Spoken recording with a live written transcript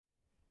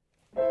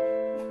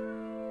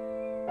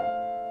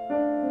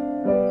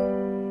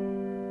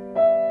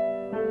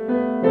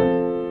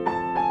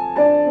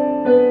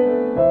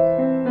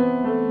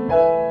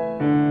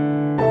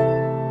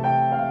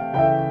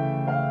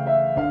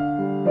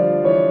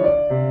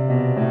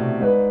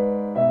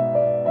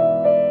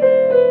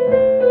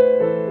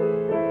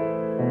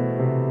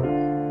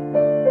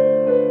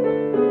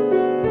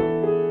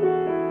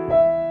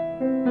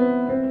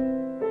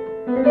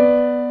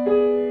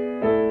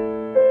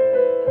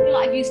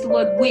used the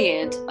word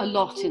weird a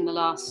lot in the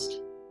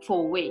last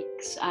 4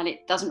 weeks, and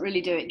it doesn't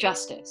really do it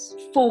justice.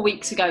 4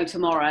 weeks ago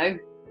tomorrow,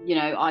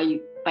 I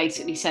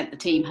basically sent the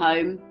team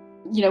home.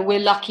 We're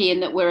lucky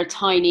in that we're a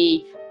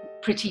tiny,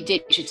 pretty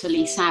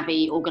digitally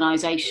savvy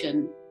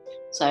organisation.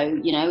 So,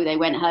 they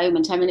went home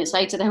and 10 minutes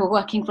later they were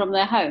working from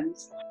their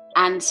homes.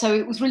 And so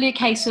it was really a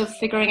case of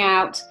figuring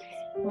out,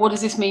 what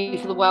does this mean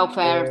for the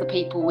welfare of the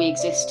people we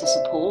exist to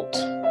support?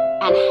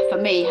 And for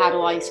me, how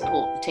do I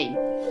support the team?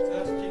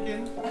 That's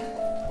chicken.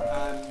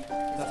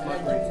 That's my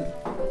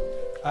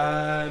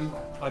chicken.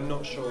 I'm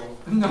not sure.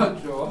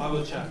 Not sure. I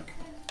will check.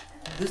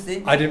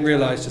 I didn't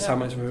realise just how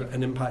much of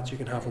an impact you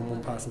can have on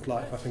one person's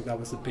life. I think that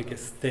was the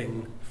biggest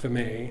thing for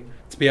me,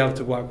 to be able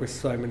to work with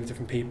so many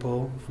different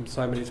people from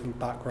so many different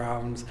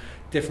backgrounds,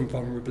 different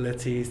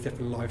vulnerabilities,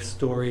 different life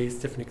stories,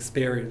 different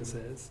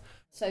experiences.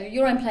 So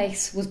Your Own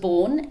Place was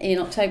born in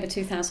October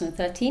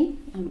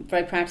 2013. I'm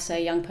very proud to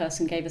say a young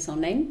person gave us our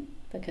name,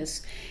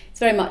 because it's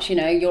very much,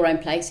 Your Own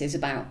Place is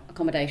about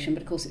accommodation,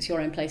 but of course it's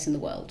your own place in the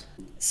world.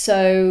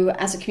 So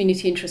as a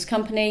community interest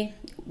company,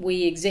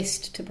 we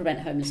exist to prevent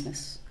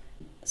homelessness.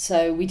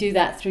 So we do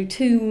that through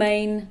two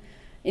main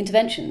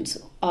interventions.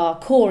 Our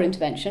core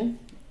intervention,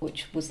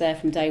 which was there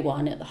from day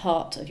one at the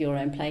heart of Your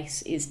Own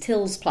Place, is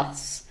TILS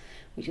Plus,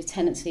 which is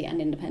Tenancy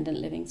and Independent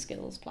Living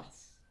Skills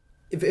Plus.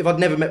 If I'd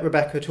never met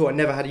Rebecca at all, I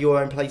never had Your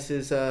Own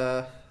Place's,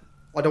 I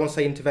don't want to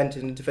say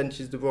intervention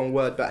is the wrong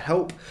word, but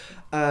help,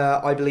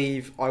 I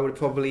believe I would have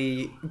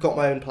probably got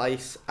my own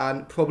place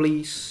and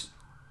probably,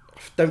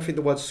 don't think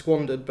the word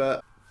squandered,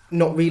 but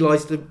not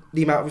realised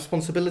the amount of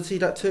responsibility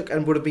that took,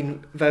 and would have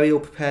been very ill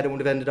prepared and would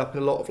have ended up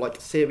in a lot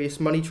of serious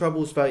money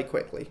troubles very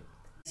quickly.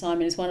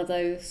 Simon is one of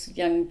those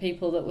young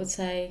people that would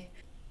say,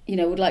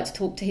 would like to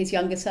talk to his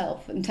younger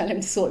self and tell him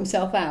to sort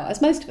himself out,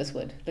 as most of us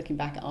would, looking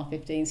back at our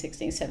 15,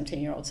 16,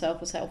 17-year-old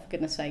self, or say, for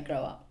goodness sake, grow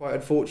up. Quite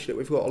unfortunate,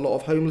 we've got a lot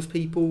of homeless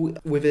people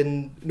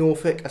within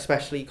Norfolk,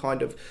 especially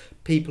kind of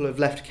people who've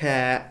left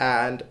care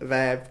and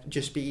they've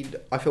just been,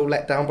 I feel,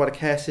 let down by the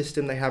care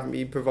system. They haven't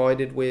been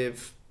provided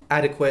with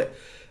adequate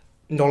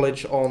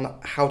knowledge on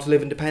how to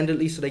live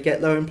independently, so they get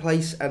their own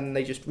place and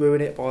they just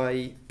ruin it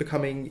by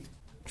becoming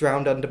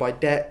drowned under by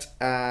debt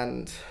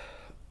and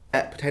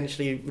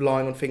potentially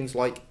relying on things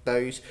like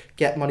those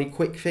get money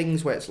quick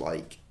things, where it's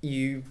like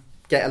you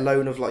get a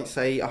loan of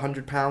say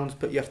 £100,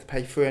 but you have to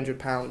pay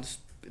 £300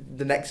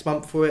 the next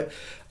month for it.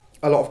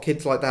 A lot of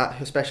kids like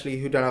that, especially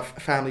who don't have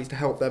families to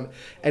help them,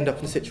 end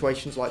up in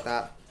situations like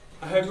that.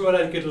 I hope everyone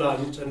had a good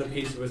lunch and the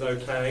pizza was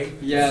okay.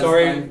 Yes,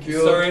 sorry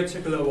it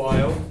took a little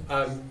while.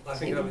 I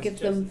think it will give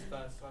them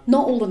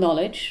not all the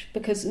knowledge,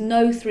 because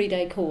no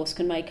 3-day course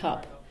can make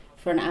up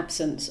for an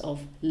absence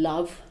of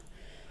love,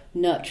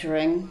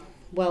 nurturing,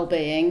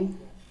 well-being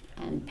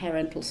and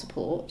parental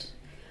support.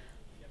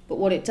 But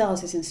what it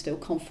does is instill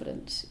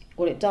confidence.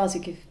 What it does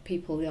is give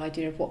people the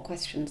idea of what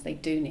questions they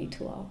do need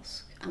to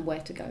ask and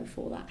where to go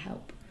for that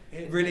help.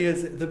 It really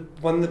is.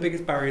 One of the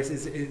biggest barriers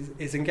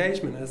is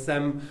engagement, as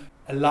them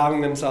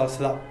allowing themselves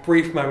to that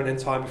brief moment in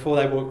time before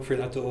they walk through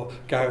that door,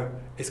 go,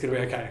 it's going to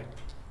be okay.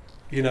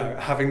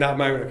 Having that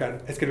moment of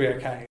going, it's going to be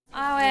okay.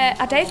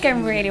 Our day's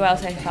going really well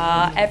so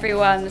far.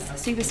 Everyone's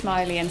super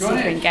smiley and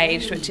super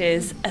engaged, which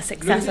is a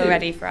success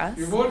already for us.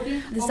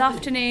 This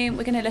afternoon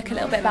we're going to look a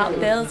little bit about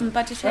bills and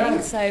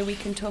budgeting, so we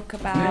can talk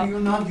about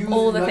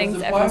all the things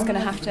that everyone's going to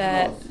have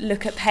to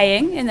look at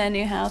paying in their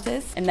new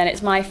houses. And then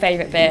it's my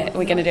favourite bit,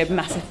 we're going to do a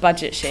massive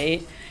budget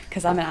sheet,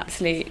 because I'm an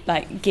absolute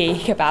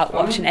geek about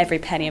watching every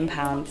penny and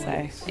pound.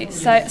 So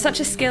it's such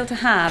a skill to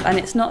have, and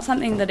it's not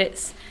something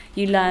that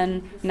you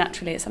learn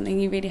naturally. It's something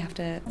you really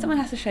someone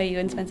has to show you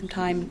and spend some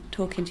time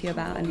talking to you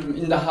about. And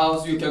in the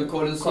house you can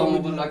call in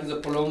someone like the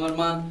plumber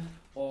man.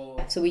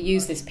 So we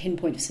use this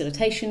pinpoint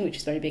facilitation, which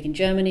is very big in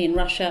Germany and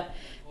Russia.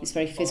 It's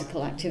very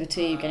physical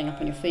activity, getting up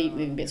on your feet,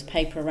 moving bits of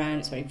paper around.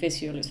 It's very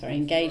visual, it's very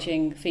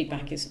engaging. The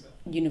feedback is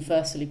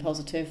universally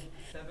positive.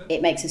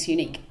 It makes us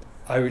unique.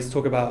 I always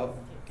talk about,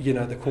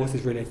 the course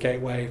is really a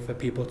gateway for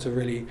people to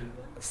really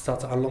start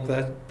to unlock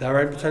their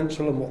own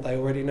potential and what they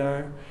already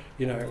know.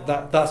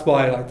 That's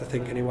why I like to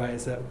think anyway,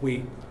 is that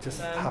we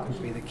just happen to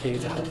be the key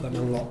to help them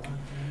unlock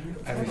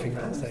everything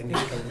else they need.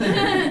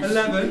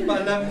 11,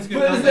 but 11's good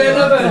enough.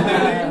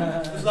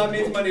 11. So that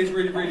means money is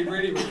really, really,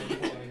 really, really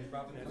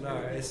important. No,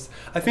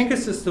 I think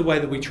it's just the way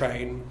that we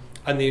train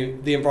and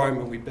the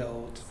environment we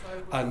build,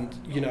 and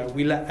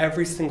we let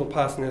every single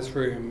person in this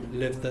room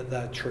live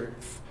their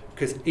truth,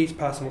 because each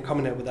person will come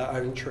in here with their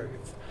own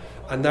truth,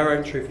 and their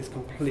own truth is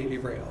completely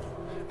real.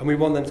 And we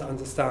want them to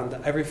understand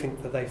that everything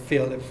that they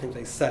feel, everything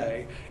they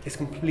say, is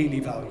completely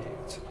valued.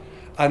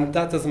 And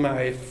that doesn't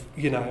matter if,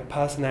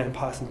 person A and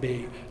person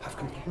B have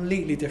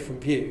completely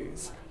different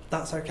views.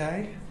 That's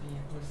okay.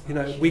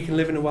 We can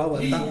live in a world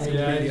where that's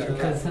completely okay.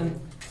 Because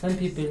some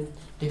people,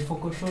 they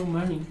focus on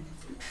money.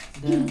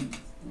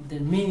 The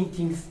many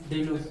things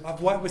they lose. I've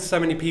worked with so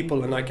many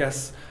people, and I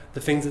guess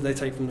the things that they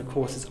take from the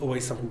course is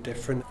always something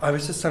different. I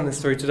was just telling this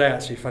story today,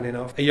 actually, funny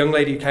enough. A young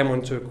lady came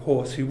onto a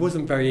course who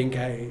wasn't very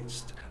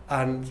engaged.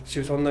 And she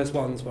was one of those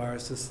ones where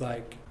it's just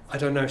I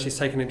don't know if she's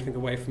taken anything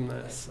away from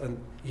this.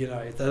 And, you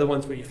know, they're the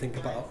ones where you think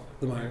about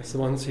the most, the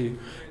ones who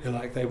you're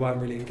like, they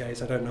weren't really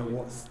engaged, I don't know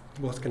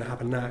what's going to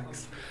happen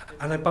next.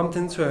 And I bumped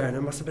into her, and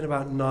it must have been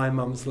about 9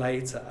 months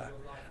later,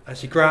 and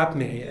she grabbed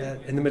me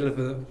in the middle of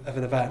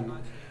an event,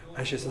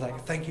 and she was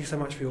like, thank you so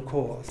much for your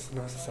course. And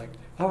I was just like,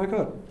 oh my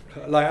God,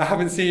 like, I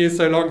haven't seen you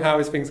so long, how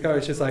is things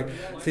going? She's like,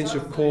 since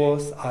your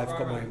course, I've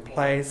got my own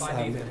place,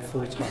 I'm in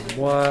full-time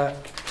work.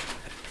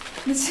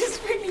 This is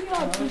really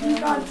hard because you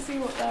can't see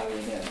what they're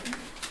doing.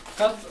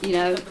 You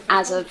know,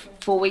 as of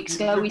 4 weeks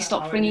ago, we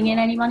stopped bringing in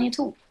any money at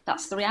all.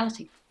 That's the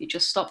reality. It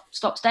just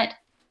stops dead.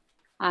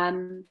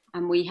 And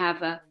we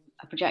have a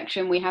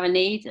projection, we have a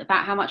need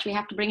about how much we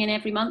have to bring in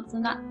every month,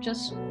 and that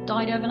just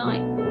died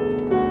overnight.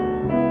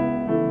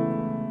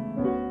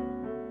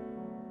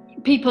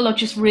 People are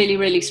just really,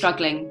 really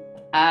struggling.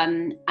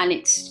 And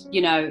it's,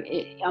 you know,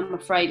 I'm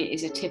afraid it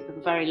is a tip of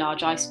a very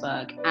large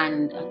iceberg,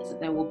 and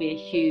there will be a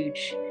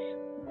huge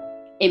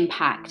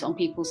impact on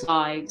people's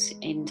lives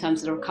in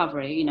terms of the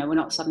recovery. You know, we're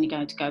not suddenly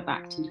going to go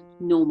back to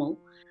normal.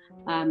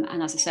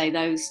 And as I say,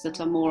 those that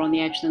are more on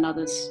the edge than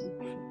others,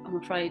 I'm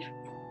afraid,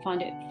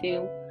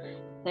 feel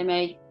they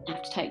may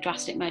have to take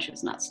drastic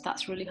measures, and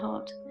that's really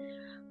hard.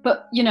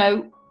 But, you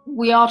know,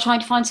 we are trying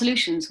to find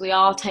solutions. We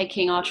are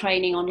taking our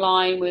training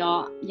online. We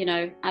are, you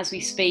know, as we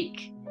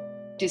speak,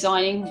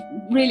 designing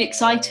really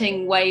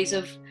exciting ways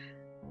of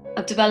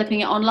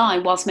developing it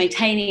online whilst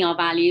maintaining our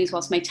values,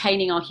 whilst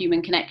maintaining our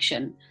human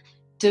connection,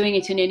 doing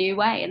it in a new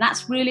way. And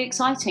that's really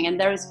exciting. And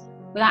there is,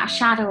 without a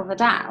shadow of a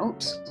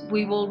doubt,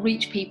 we will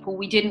reach people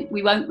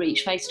we won't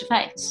reach face to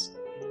face,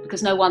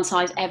 because no one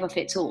size ever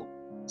fits all.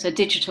 So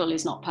digital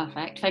is not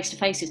perfect, face to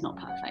face is not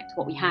perfect.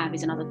 What we have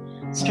is another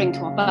string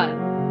to our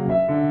bow.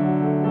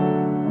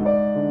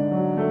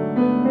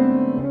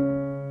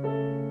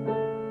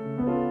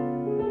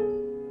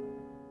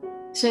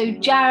 So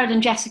Jared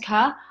and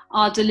Jessica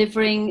are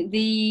delivering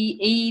the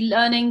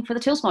e-learning for the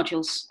TILS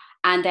modules,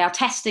 and they are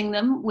testing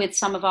them with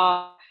some of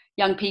our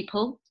young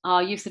people,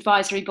 our youth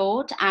advisory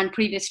board, and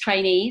previous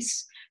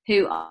trainees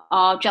who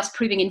are just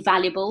proving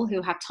invaluable,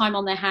 who have time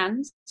on their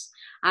hands,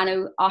 and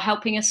who are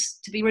helping us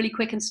to be really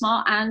quick and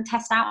smart and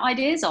test out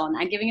ideas on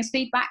and giving us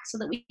feedback so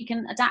that we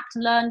can adapt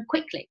and learn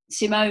quickly.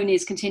 Simone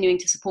is continuing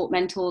to support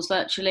mentors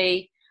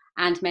virtually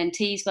and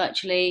mentees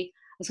virtually,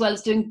 as well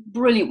as doing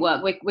brilliant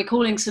work. We're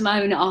calling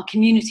Simone our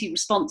community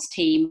response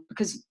team,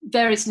 because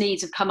various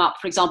needs have come up.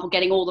 For example,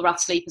 getting all the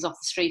rough sleepers off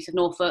the street of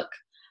Norfolk,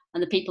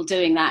 and the people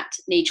doing that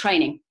need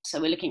training.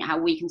 So we're looking at how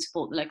we can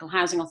support the local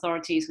housing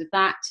authorities with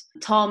that.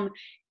 Tom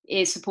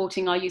is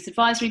supporting our youth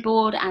advisory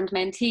board and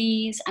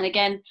mentees. And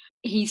again,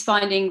 he's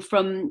finding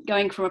from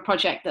going from a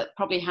project that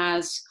probably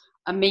has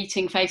a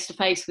meeting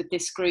face-to-face with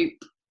this group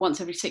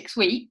once every 6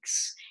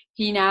 weeks,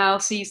 he now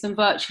sees them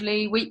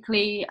virtually,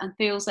 weekly, and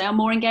feels they are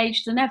more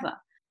engaged than ever.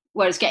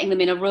 Whereas getting them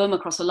in a room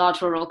across a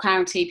large rural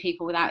county,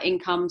 people without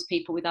incomes,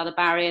 people with other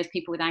barriers,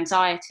 people with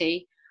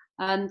anxiety,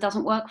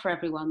 doesn't work for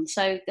everyone.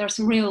 So there are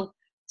some real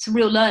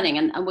learning,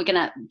 and we're going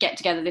to get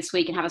together this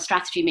week and have a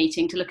strategy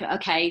meeting to look at,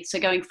 okay, so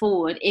going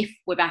forward, if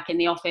we're back in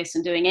the office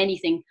and doing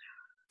anything,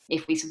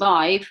 if we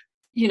survive,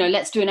 you know,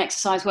 let's do an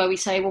exercise where we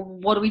say, well,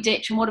 what do we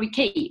ditch and what do we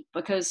keep?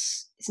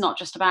 Because it's not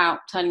just about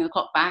turning the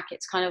clock back.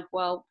 It's kind of,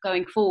 well,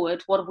 going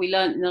forward, what have we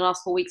learned in the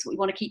last 4 weeks that we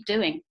want to keep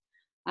doing?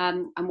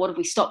 And what have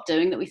we stopped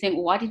doing that we think,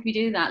 well, why did we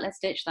do that? Let's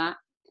ditch that.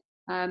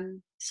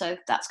 So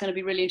that's going to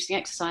be a really interesting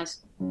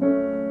exercise.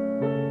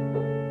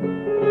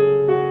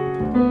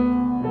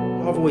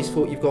 I've always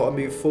thought you've got to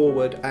move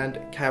forward and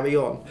carry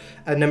on.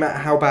 And no matter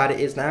how bad it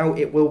is now,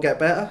 it will get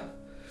better.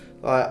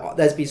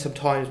 There's been some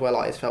times where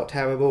it's felt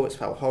terrible, it's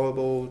felt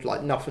horrible,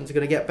 like nothing's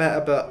going to get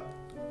better, but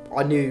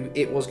I knew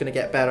it was going to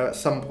get better at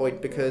some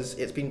point because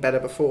it's been better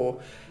before.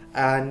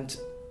 And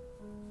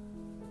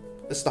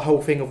it's the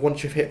whole thing of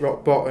once you've hit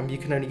rock bottom, you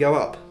can only go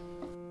up.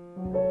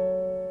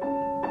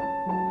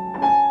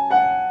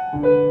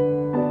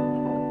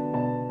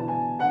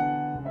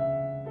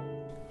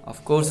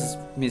 Of course, it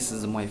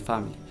misses my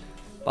family.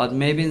 But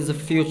maybe in the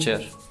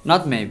future,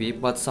 not maybe,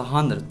 but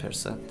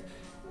 100%,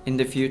 in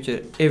the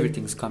future,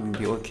 everything's coming to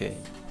be okay.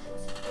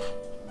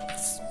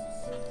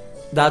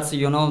 That's,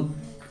 you know,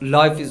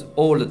 life is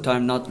all the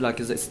time not like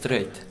it's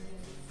straight.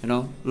 You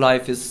know,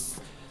 life is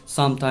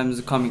sometimes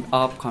coming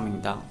up,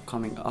 coming down,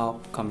 coming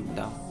up, coming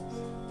down.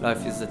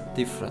 Life is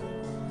different.